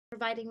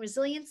providing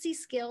resiliency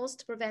skills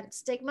to prevent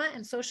stigma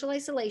and social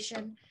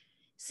isolation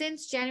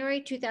since January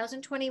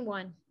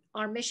 2021.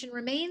 Our mission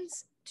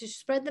remains to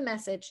spread the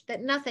message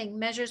that nothing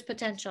measures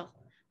potential.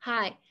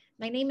 Hi,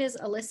 my name is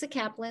Alyssa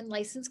Kaplan,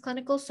 licensed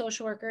clinical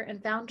social worker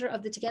and founder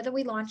of the Together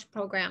We Launch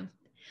program.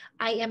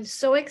 I am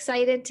so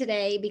excited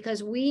today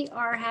because we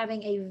are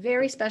having a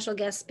very special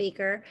guest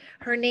speaker.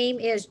 Her name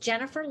is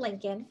Jennifer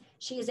Lincoln.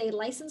 She is a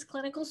licensed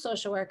clinical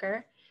social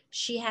worker.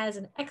 She has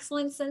an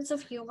excellent sense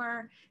of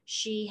humor.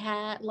 She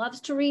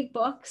loves to read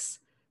books.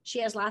 She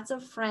has lots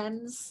of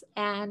friends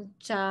and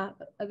a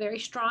very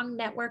strong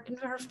network in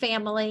her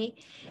family.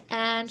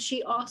 And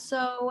she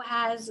also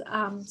has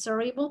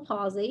cerebral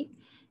palsy.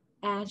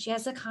 And she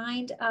has a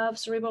kind of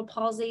cerebral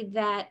palsy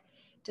that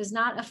does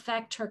not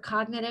affect her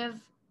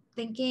cognitive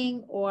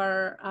thinking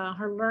or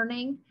her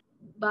learning,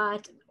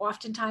 but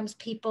oftentimes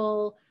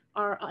people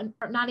are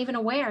not even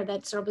aware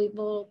that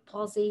cerebral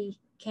palsy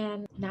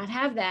can not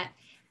have that.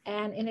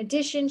 And in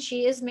addition,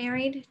 she is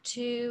married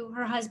to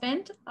her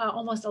husband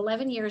almost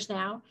 11 years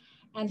now,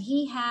 and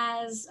he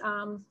is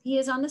on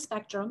the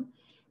spectrum,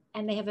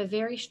 and they have a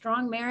very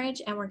strong marriage.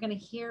 And we're going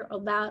to hear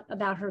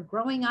about her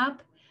growing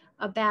up,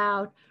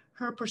 about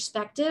her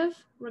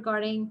perspective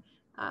regarding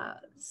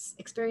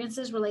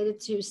experiences related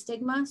to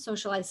stigma,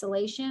 social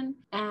isolation,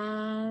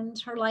 and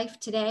her life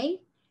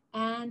today,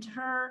 and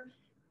her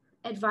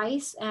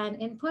advice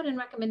and input and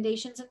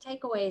recommendations and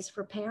takeaways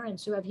for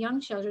parents who have young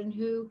children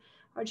who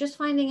are just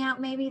finding out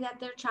maybe that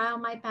their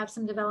child might have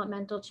some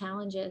developmental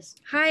challenges.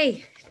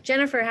 Hi,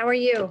 Jennifer, how are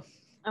you?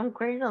 I'm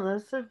great,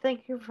 Alyssa.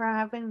 Thank you for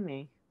having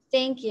me.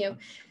 Thank you.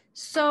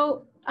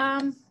 So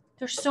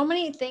there's so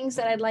many things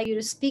that I'd like you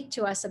to speak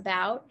to us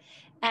about.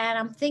 And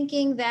I'm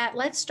thinking that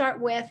let's start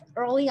with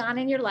early on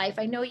in your life.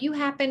 I know you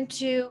happened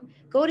to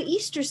go to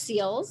Easter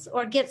Seals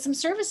or get some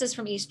services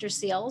from Easter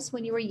Seals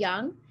when you were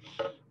young.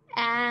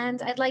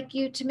 And I'd like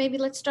you to maybe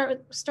let's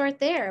start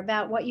there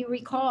about what you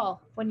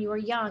recall when you were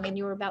young and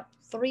you were about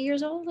 3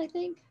 years old, I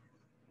think.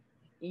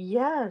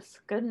 Yes,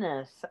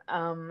 goodness.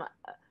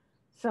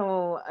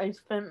 So I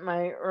spent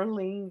my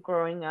early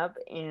growing up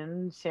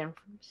in San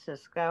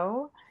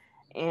Francisco,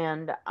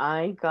 and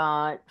I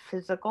got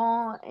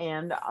physical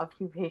and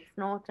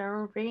occupational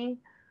therapy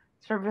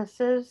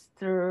services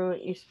through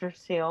Easter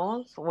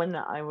Seals when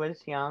I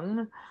was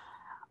young.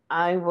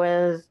 I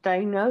was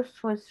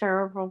diagnosed with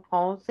cerebral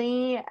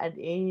palsy at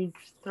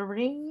age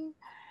 3,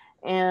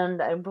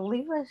 and I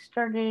believe I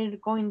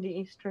started going to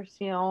Easter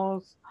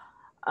Seals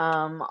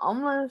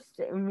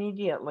almost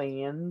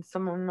immediately. And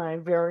some of my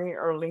very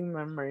early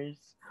memories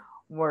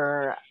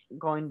were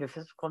going to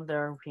physical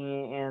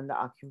therapy and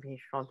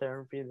occupational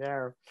therapy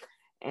there,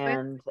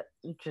 and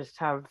just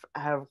have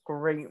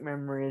great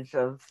memories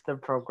of the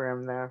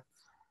program there.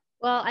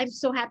 Well, I'm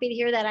so happy to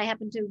hear that. I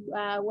happen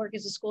to work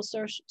as a school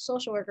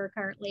social worker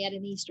currently at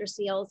an Easter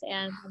Seals,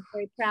 and I'm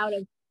very proud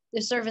of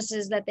the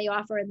services that they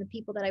offer and the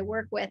people that I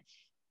work with.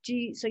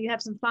 So you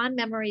have some fond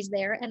memories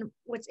there. And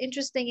what's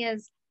interesting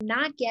is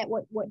not get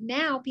what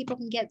now people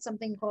can get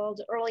something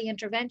called early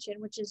intervention,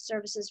 which is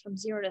services from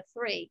 0 to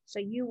 3. So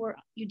you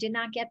did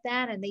not get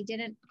that, and they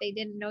didn't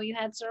know you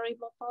had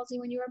cerebral palsy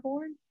when you were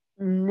born?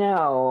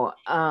 No,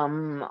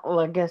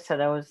 like I said,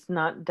 I was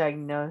not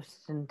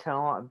diagnosed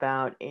until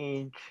about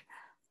age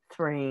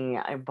 3,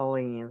 I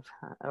believe.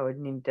 I would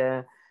need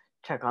to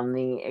check on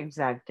the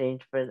exact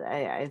age, but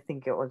I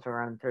think it was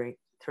around 3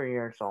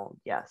 years old.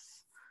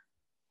 Yes.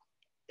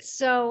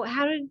 So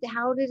how did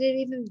it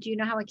even, do you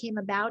know how it came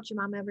about? Did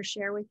your mom ever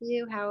share with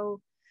you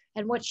how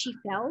and what she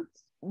felt?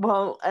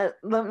 Well,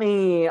 let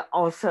me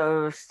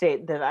also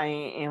state that I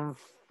am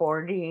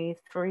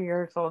 43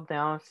 years old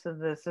now, so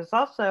this is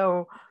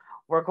also,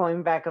 we're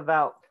going back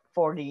about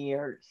 40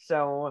 years.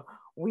 So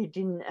we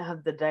didn't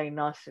have the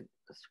diagnostic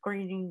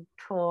screening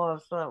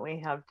tools that we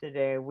have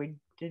today. We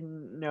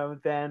didn't know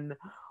then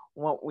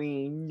what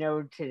we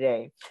know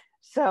today.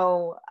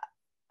 So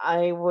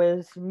I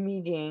was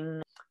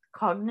meeting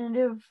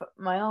cognitive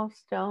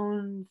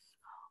milestones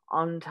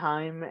on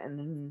time, and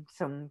in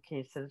some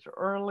cases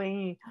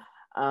early.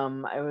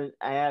 I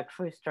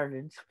actually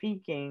started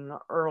speaking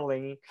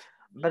early,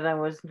 but I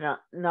was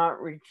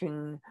not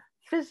reaching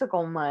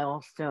physical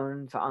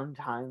milestones on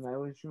time. I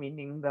was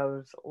meeting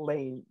those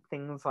late,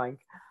 things like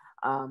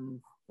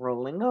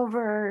rolling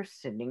over,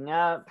 sitting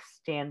up,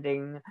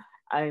 standing.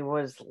 I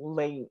was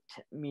late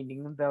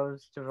meeting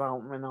those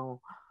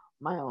developmental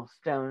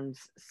milestones.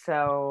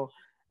 So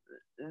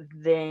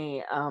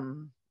they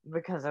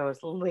because I was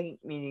late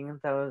meeting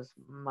those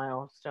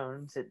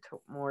milestones, it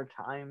took more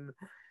time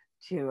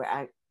to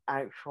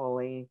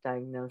actually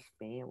diagnose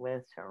me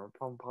with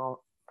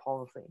cerebral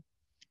palsy.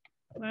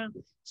 Wow.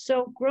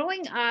 So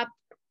growing up,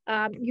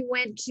 you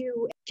went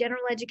to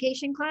general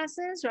education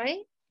classes,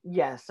 right?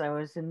 Yes, I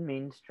was in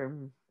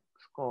mainstream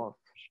schools.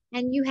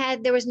 And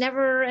there was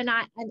never an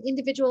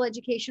individual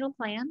educational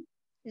plan.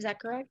 Is that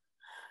correct?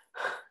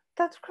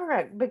 That's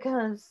correct,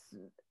 because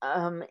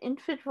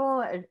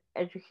individual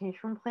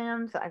education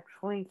plans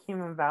actually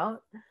came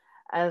about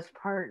as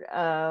part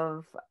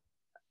of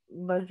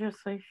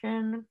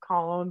legislation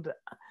called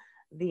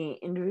the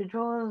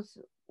Individuals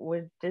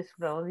with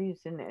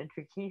Disabilities in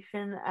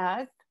Education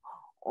Act,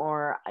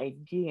 or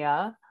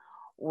IDEA,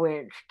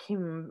 which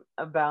came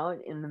about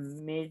in the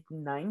mid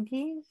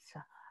 90s.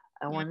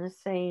 I Yeah. want to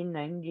say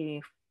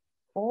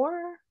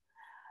 94.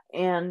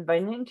 And by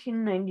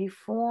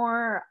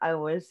 1994, I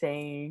was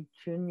a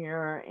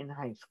junior in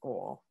high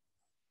school.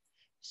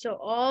 So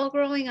all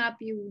growing up,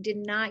 you did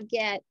not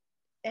get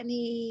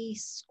any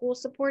school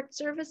support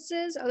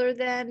services other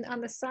than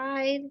on the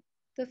side,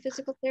 the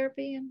physical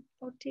therapy and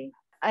OT?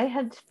 I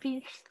had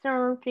speech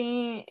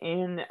therapy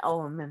in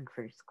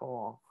elementary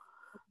school,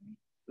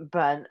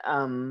 but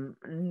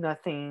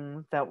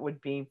nothing that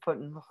would be put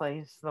in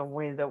place the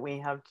way that we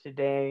have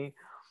today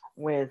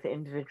with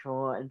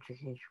individual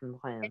education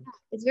plans.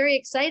 It's very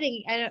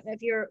exciting. I don't know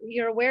if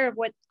you're aware of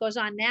what goes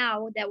on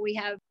now, that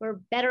we're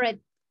better at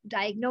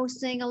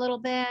diagnosing a little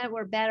bit.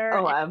 We're better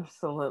Oh, at,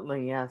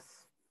 absolutely, yes,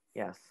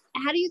 yes.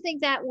 how do you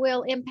think that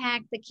will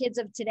impact the kids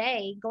of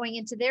today going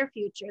into their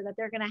future, that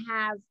they're going to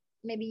have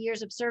maybe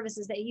years of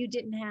services that you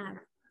didn't have?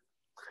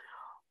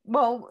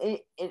 Well,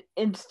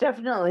 it's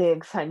definitely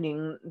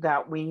exciting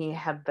that we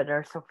have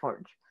better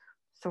support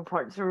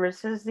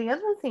services. The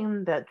other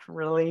thing that's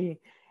really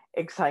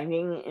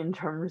exciting in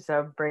terms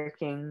of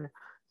breaking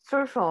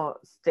social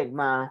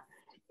stigma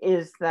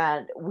is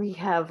that we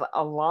have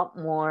a lot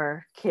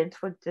more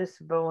kids with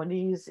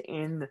disabilities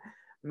in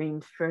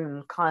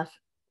mainstream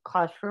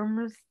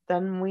classrooms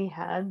than we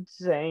had,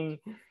 say,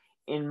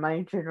 in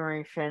my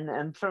generation,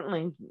 and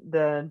certainly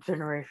the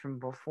generation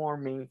before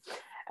me.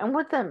 And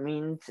what that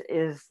means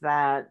is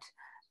that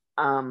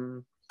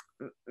um,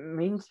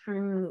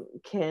 mainstream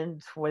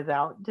kids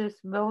without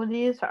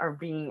disabilities are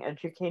being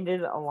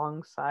educated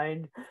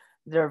alongside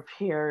their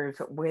peers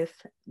with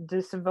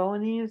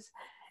disabilities,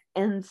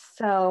 and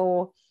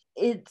so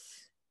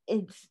it's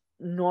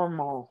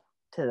normal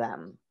to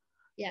them.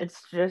 Yeah.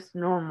 It's just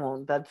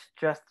normal. That's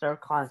just their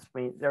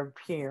classmate, their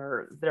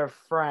peer, their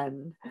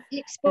friend. The And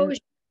exposure.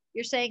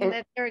 You're saying it,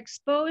 that they're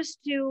exposed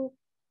to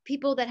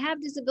people that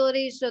have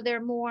disabilities, so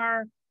they're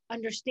more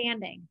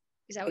understanding.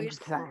 Is that what you're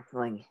saying?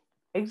 exactly,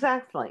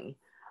 exactly.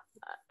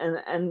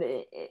 And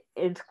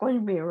it's going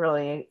to be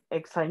really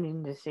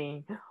exciting to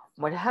see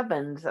what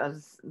happens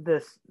as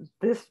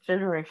this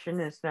generation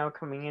is now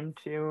coming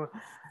into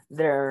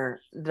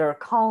their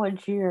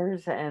college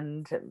years,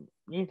 and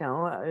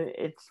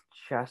it's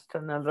just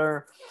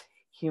another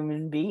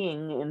human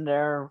being in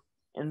their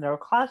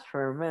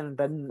classroom, and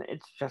then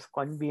it's just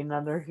going to be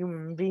another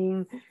human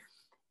being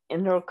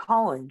in their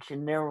college,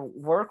 in their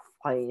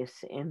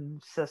workplace, in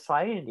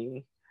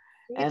society.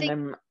 Do you And think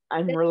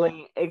I'm that,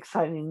 really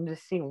excited to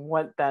see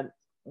what that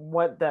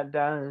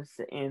does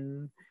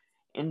in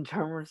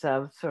terms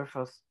of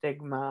social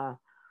stigma,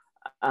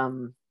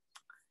 um,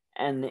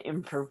 and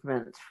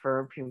improvements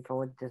for people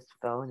with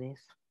disabilities.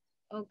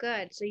 oh,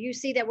 good. So you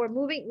see that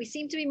we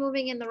seem to be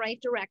moving in the right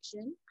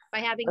direction by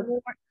having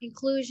more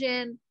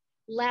inclusion,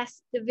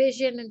 less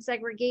division and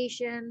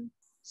segregation.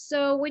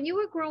 So when you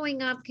were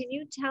growing up, can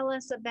you tell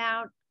us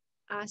about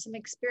some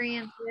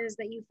experiences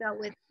that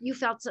you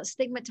felt so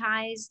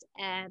stigmatized,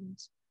 and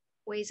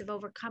ways of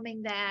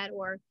overcoming that,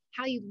 or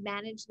how you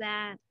manage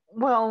that?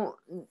 Well,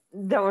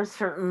 there was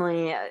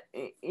certainly,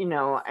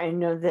 I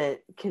know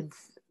that kids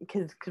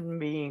can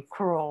be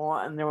cruel,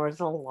 and there was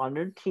a lot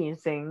of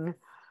teasing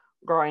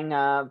growing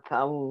up,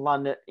 a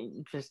lot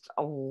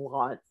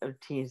of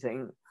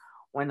teasing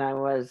when I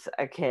was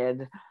a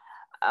kid.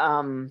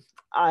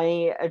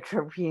 I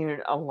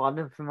attribute a lot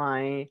of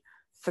my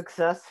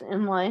success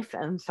in life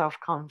and self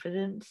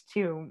confidence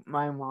to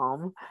my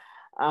mom.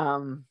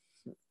 Um,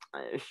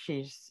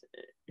 she's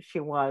she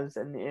was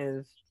and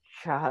is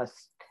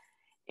just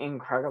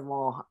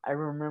incredible. I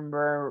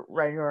remember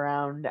right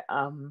around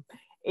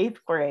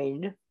eighth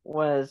grade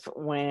was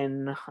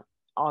when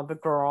all the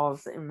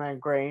girls in my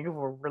grade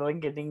were really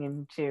getting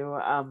into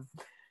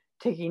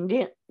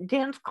taking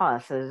dance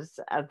classes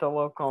at the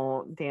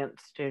local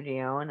dance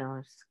studio, and I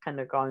was kind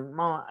of going,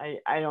 Mom,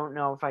 I don't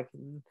know if I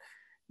can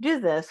do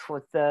this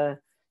with the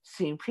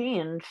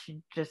CP. And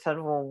she just said,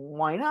 well,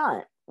 why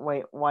not?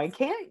 Why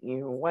can't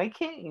you? Why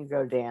can't you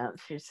go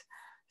dance?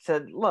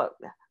 Said, look,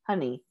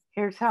 honey,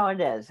 here's how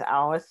it is.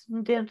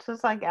 Allison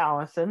dances like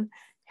Allison,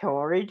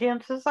 Hillary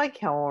dances like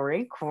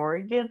Hillary,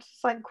 Corey dances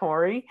like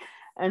Corey,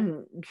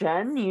 and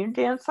Jen, you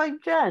dance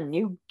like Jen.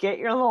 You get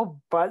your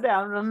little butt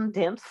out on the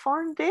dance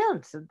floor and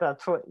dance if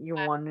that's what you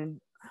want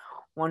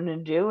to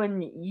do,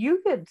 and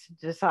you get to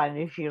decide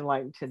if you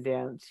like to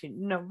dance.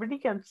 Nobody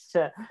gets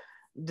to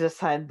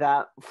decide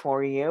that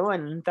for you.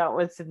 And that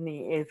was in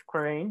the eighth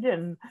grade,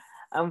 and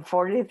I'm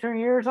 43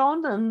 years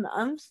old and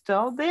I'm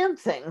still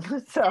dancing.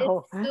 It's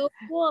So so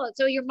cool.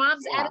 So your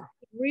mom's yeah. attitude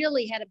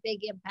really had a big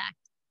impact.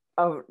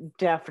 Oh,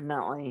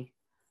 definitely,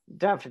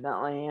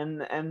 definitely.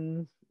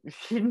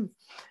 She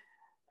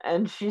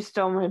she's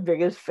still my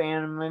biggest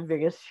fan and my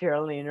biggest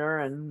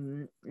cheerleader,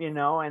 and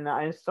and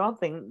I still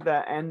think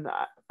that, and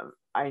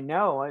I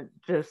know it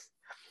just,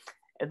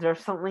 if there's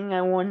something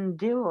I want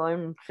to do,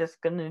 I'm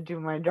just gonna do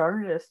my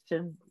darndest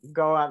to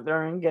go out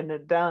there and get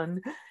it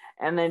done.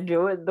 and I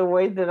do it the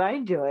way that I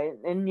do it.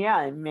 And yeah,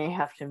 I may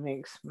have to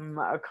make some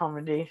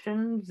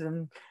accommodations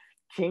and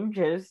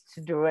changes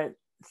to do it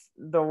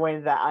the way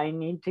that I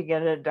need to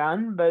get it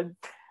done, but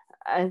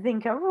I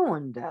think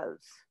everyone does.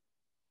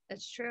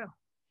 That's true.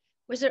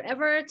 Was there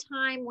ever a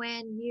time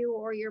when you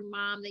or your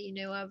mom that you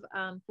knew of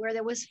where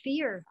there was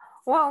fear?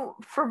 Well,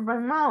 for my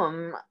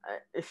mom,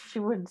 she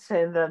would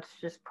say that's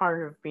just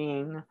part of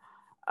being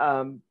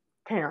a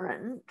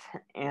parent,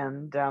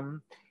 and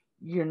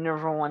you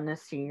never want to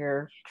see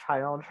your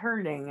child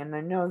hurting. And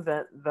I know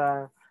that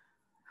the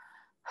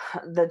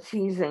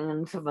teasing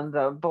and some of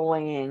the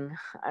bullying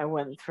I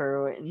went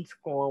through in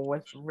school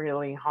was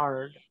really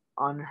hard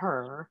on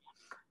her.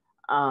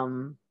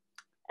 Um,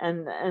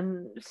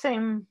 and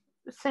same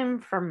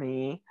for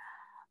me.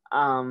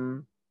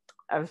 Um,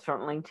 I've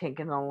certainly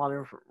taken a lot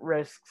of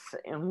risks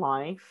in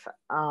life.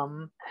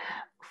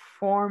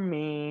 For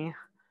me,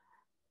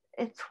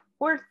 it's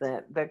worth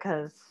it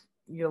because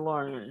you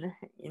learn.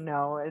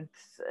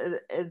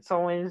 It's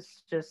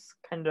always just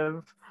kind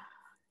of,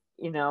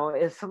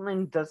 if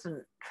something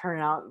doesn't turn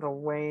out the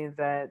way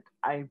that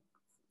I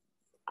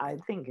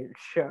think it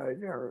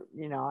should, or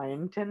I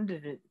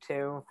intended it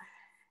to,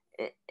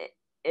 it,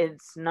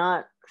 it's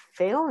not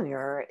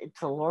failure,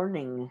 it's a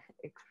learning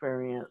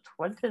experience.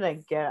 What did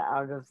I get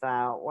out of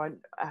that?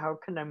 How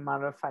can I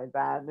modify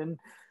that? And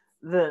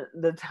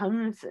the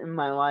times in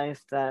my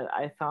life that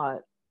I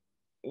thought,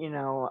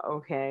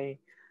 okay,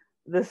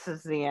 this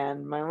is the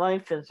end, my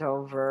life is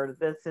over,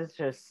 this is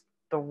just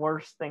the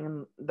worst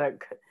thing that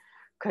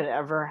could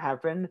ever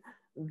happen,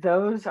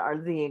 those are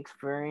the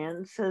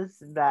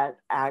experiences that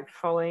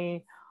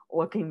actually,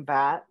 looking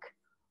back,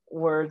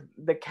 were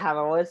the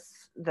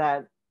catalysts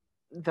that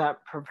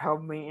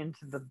propelled me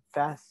into the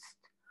best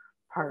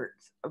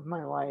parts of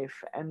my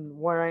life. And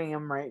where I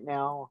am right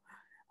now,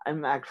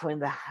 I'm actually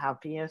the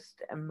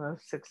happiest and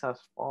most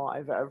successful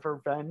I've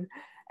ever been.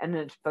 And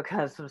it's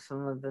because of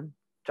some of the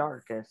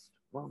darkest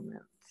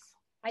moments.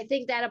 I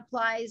think that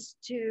applies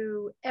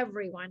to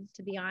everyone,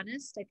 to be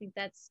honest. I think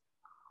that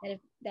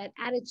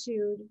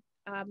attitude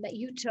that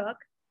you took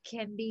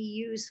can be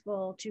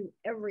useful to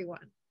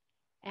everyone.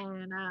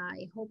 And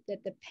I hope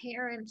that the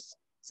parents,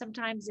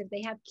 sometimes if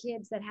they have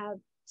kids that have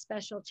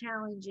special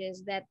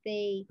challenges, that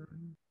they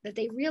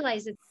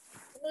realize that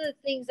some of the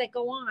things that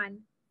go on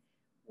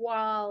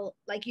while,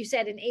 like you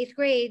said, in eighth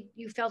grade,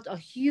 you felt a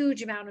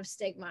huge amount of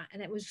stigma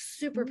and it was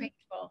super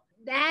painful.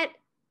 That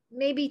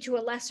maybe to a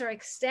lesser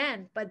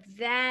extent, but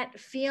that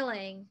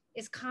feeling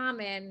is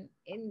common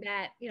in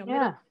that, middle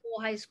Yeah.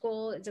 school, high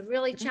school. It's a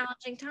really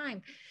challenging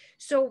time.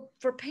 So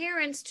for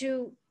parents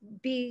to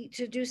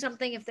do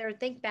something, if they're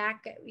think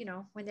back,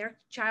 when their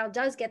child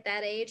does get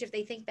that age, if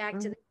they think back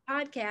to the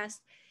podcast,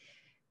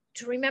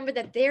 to remember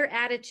that their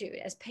attitude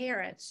as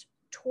parents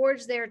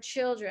towards their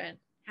children,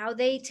 how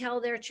they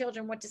tell their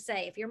children what to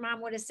say. If your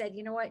mom would have said,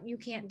 you know what, you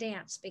can't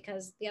dance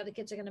because the other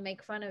kids are going to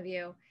make fun of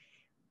you,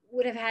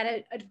 would have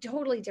had a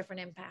totally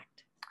different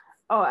impact.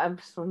 Oh,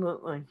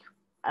 absolutely.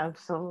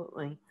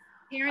 Absolutely.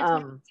 Parents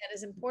mindset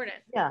is important.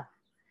 Yeah.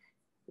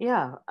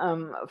 Yeah.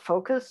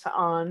 Focus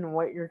on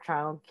what your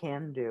child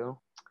can do.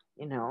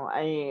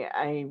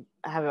 I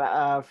have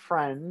a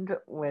friend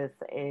with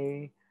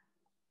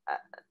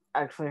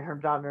actually her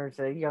daughter's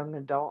a young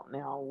adult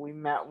now. We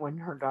met when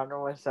her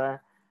daughter was a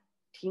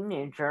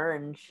teenager,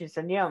 and she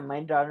said, yeah,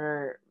 my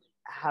daughter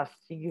has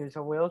to use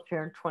a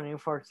wheelchair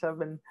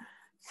 24/7.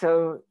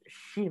 So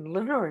she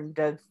literally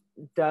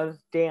does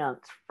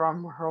dance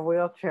from her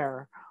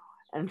wheelchair,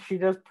 and she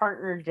does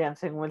partner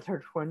dancing with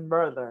her twin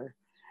brother.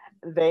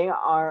 They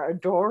are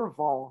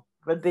adorable,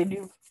 but they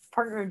do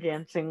partner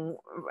dancing,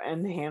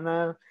 and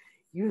Hannah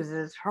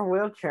uses her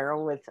wheelchair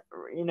with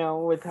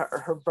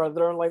her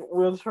brother, like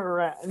wheels her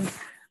around.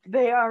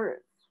 They are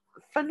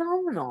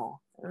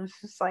phenomenal. And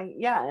it's just like,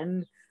 yeah.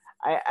 And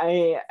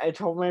I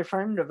told my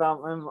friend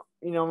about my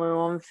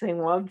mom saying,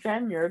 well,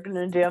 Jen, you're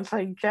gonna dance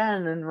like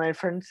Jen, and my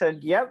friend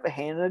said, yep,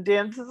 Hannah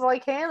dances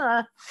like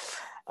Hannah.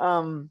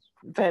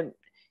 But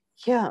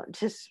yeah,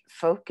 just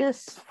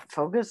focus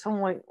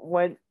on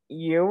what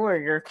you or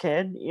your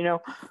kid,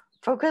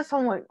 focus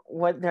on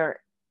what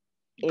they're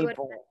Good.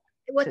 able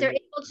What to they're do.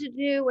 able to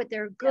do, what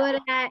they're good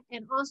at,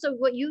 and also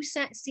what you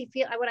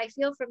feel. What I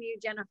feel from you,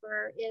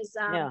 Jennifer, is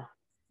Yeah.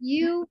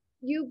 you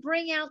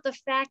bring out the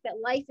fact that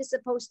life is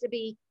supposed to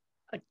be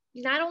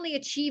not only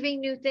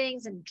achieving new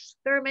things and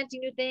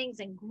experimenting new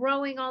things and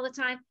growing all the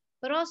time,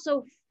 but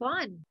also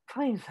fun.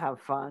 Please have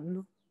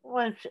fun.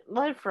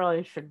 Life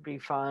really should be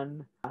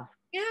fun.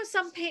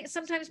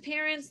 Sometimes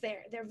parents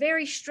they're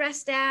very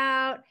stressed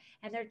out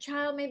and their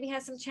child maybe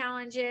has some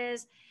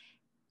challenges,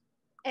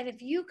 and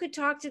if you could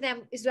talk to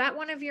them, is that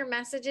one of your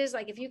messages?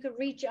 Like if you could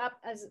reach up,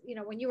 as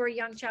when you were a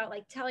young child,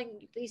 like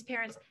telling these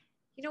parents,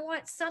 you know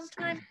what,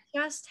 sometimes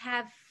just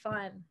have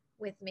fun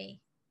with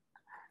me.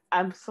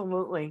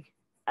 Absolutely.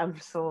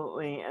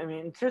 Absolutely. I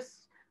mean,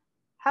 just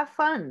have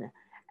fun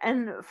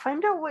and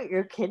find out what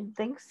your kid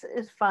thinks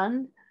is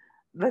fun,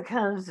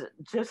 because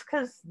just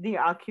because the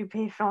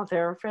occupational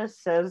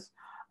therapist says,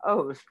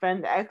 oh,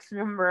 spend X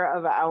number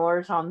of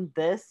hours on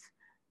this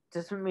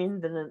doesn't mean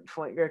that it's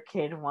what your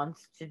kid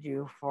wants to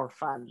do for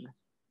fun.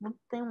 What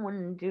they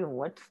want to do,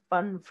 what's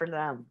fun for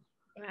them.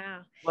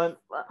 Wow.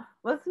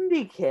 Let them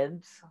be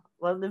kids.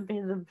 Let them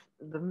be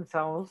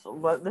themselves.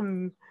 Let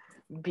them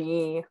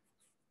be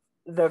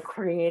the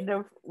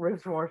creative,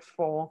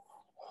 resourceful,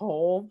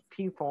 whole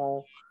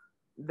people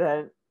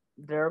that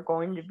they're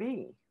going to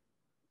be.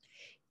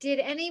 Did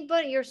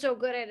anybody, you're so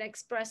good at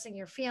expressing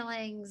your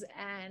feelings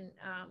and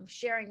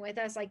sharing with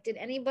us, like, did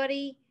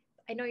anybody,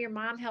 I know your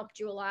mom helped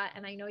you a lot,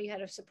 and I know you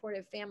had a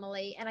supportive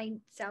family, and I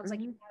sounds like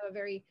you have a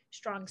very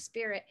strong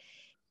spirit.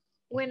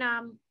 When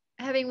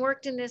having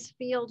worked in this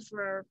field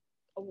for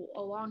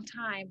a long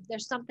time,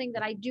 there's something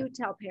that I do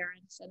tell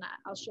parents, and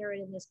I'll share it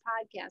in this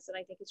podcast, that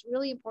I think is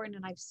really important,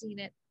 and I've seen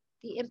it,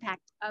 the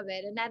impact of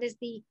it, and that is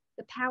the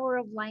power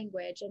of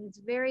language. And it's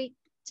very,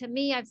 to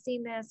me, I've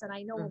seen this, and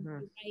I know when we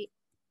write,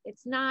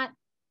 it's not,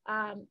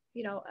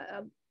 you know,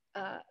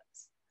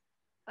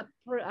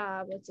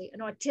 let's see, an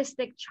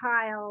autistic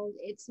child.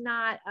 It's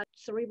not a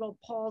cerebral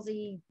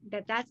palsy.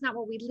 That's not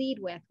what we lead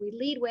with. We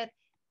lead with,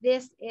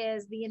 this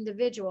is the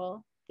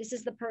individual. This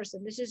is the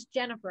person. This is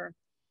Jennifer.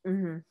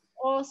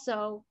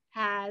 Also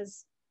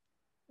has,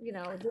 you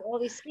know, all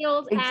these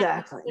skills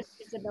exactly. and this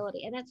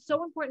disability. And that's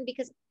so important,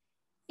 because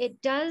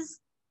it does,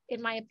 in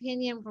my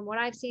opinion, from what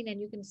I've seen, and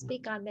you can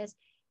speak on this,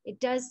 it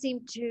does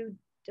seem to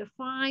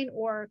define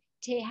or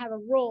to have a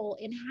role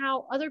in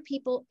how other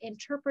people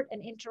interpret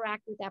and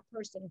interact with that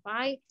person. If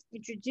I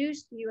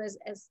introduce you as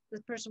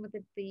the person with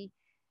the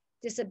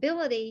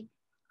disability,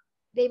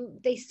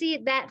 they see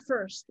it that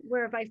first.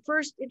 Where if I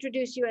first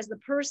introduce you as the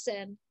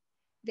person,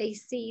 they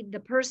see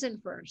the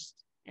person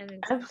first.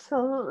 And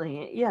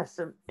absolutely, yes,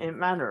 it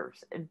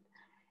matters.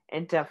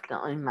 It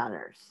definitely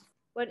matters.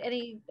 What,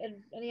 any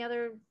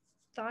other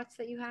thoughts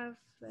that you have?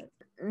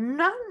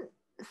 Not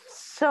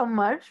so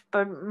much,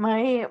 but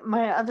my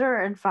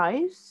other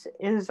advice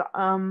is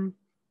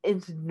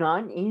it's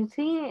not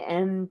easy,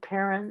 and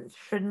parents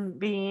shouldn't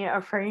be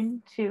afraid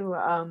to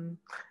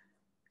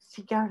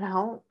seek out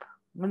help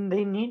when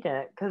they need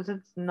it, because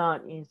it's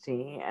not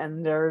easy.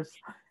 And there's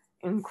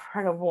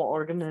incredible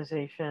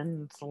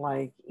organizations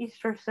like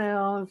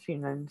Eastchester,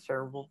 United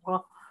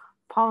Cerebral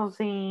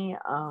Palsy.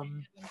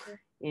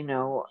 You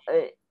know,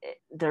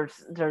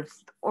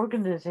 there's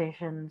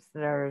organizations,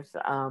 there's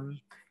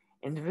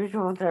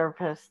individual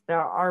therapists.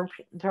 There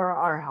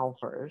are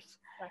helpers,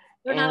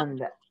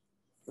 and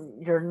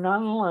you're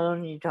not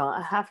alone. You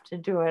don't have to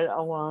do it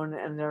alone.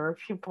 And there are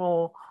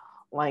people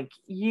like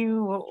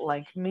you,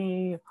 like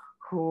me,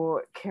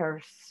 who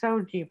care so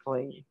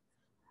deeply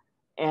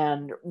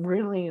and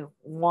really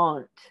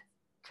want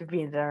to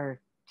be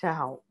there to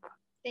help.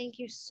 Thank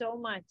you so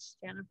much,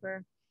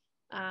 Jennifer.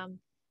 I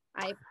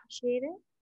appreciate it.